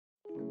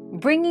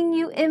bringing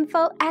you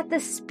info at the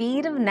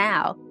speed of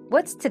now.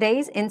 What's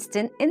today's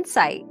instant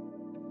insight?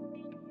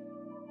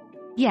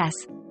 Yes,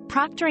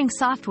 proctoring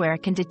software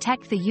can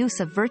detect the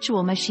use of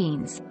virtual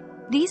machines.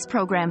 These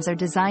programs are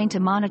designed to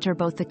monitor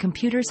both the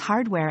computer's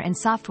hardware and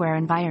software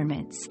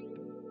environments.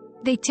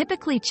 They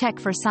typically check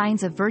for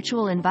signs of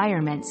virtual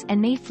environments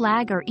and may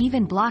flag or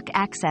even block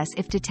access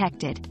if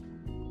detected.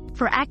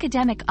 For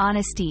academic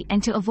honesty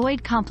and to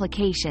avoid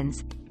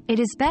complications, it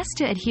is best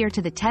to adhere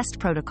to the test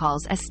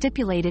protocols as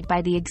stipulated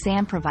by the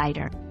exam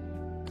provider.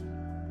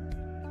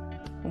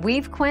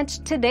 We've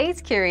quenched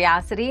today's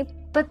curiosity,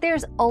 but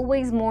there's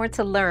always more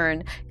to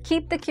learn.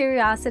 Keep the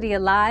curiosity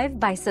alive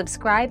by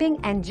subscribing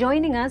and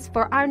joining us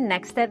for our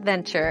next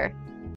adventure.